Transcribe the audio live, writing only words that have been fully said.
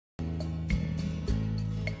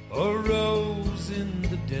a rose in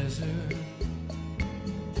the desert.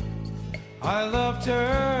 I loved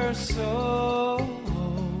her so.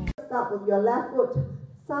 Start with your left foot.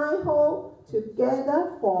 Side hold,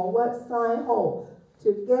 together, forward, side hold.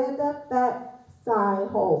 Together, back, side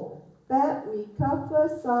hold. Back, recover,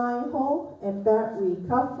 side hold. And back,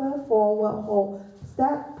 recover, forward hold.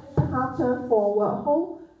 Step, half turn, forward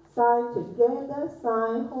hold. Side together,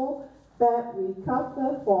 side hold. Back,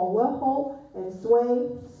 recover, forward hold. And sway,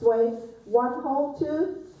 sway. 1 hold,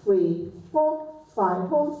 2, 3, 4, 5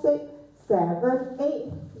 hold, 6, 7, 8.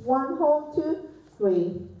 1 hold, 2,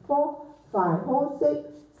 3, 4, 5 hold, 6,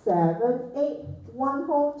 7, 8. 1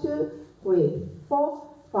 hold, 2, 3, 4,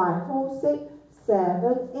 5 hold, 6,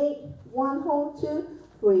 7, 8. 1 hold, 2,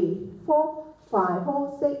 3, 4, 5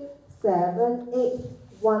 hold, 6, 7, 8.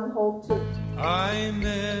 1 hold, 2. I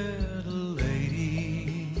met a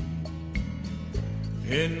lady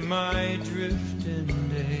in my drifting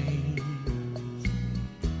days.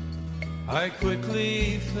 I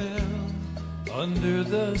quickly fell under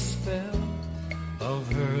the spell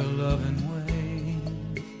of her loving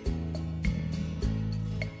ways.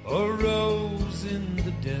 A rose in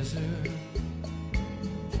the desert,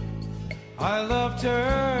 I loved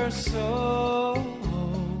her so.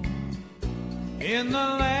 In the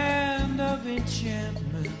land of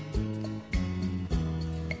enchantment,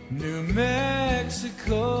 New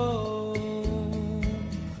Mexico,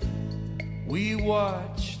 we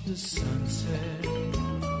watched the sunset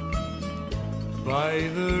by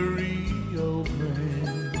the Rio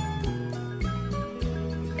Grande.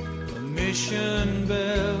 The mission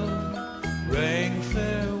bell rang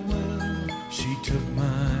farewell. She took my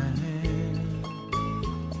hand.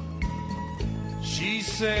 She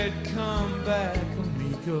said, come back,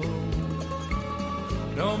 amigo,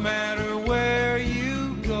 no matter where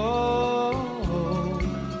you go,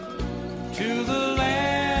 to the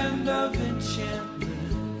land of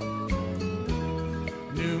enchantment,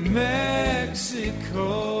 New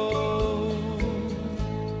Mexico.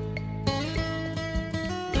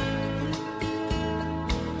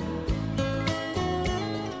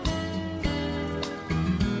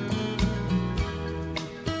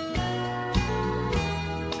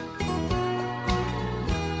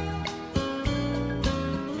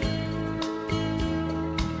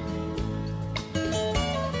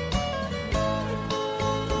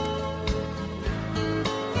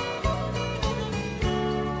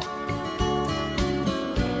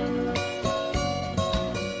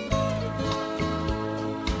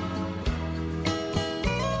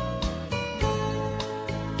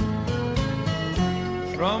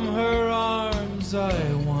 From her arms I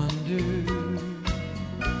wandered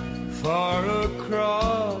far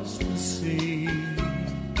across the sea.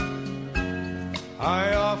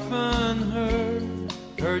 I often heard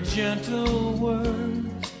her gentle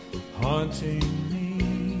words haunting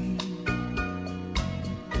me.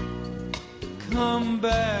 Come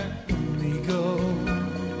back, amigo,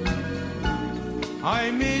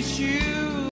 I miss you